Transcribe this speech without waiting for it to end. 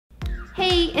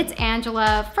Hey, it's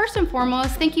Angela. First and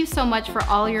foremost, thank you so much for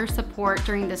all your support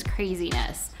during this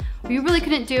craziness. We really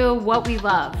couldn't do what we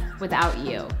love without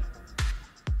you.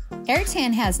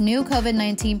 Airtan has new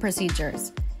COVID-19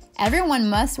 procedures. Everyone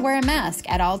must wear a mask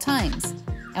at all times.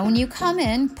 And when you come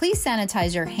in, please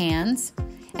sanitize your hands.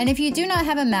 And if you do not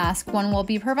have a mask, one will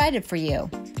be provided for you.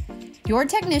 Your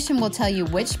technician will tell you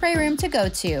which spray room to go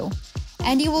to,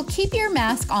 and you will keep your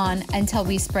mask on until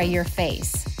we spray your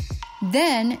face.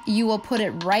 Then you will put it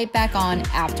right back on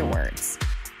afterwards.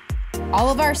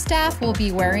 All of our staff will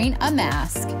be wearing a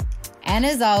mask. And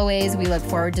as always, we look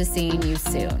forward to seeing you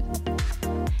soon.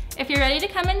 If you're ready to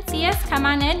come and see us, come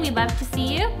on in. We'd love to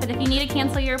see you. But if you need to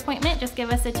cancel your appointment, just give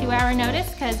us a 2-hour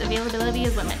notice because availability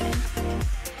is limited.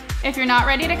 If you're not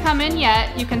ready to come in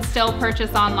yet, you can still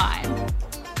purchase online.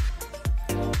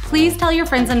 Please tell your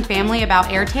friends and family about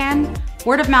Airtan.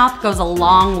 Word of mouth goes a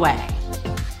long way.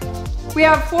 We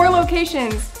have 4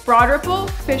 locations: Broad Ripple,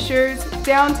 Fishers,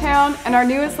 Downtown, and our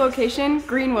newest location,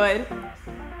 Greenwood.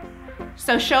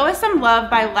 So show us some love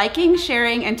by liking,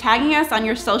 sharing, and tagging us on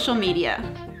your social media.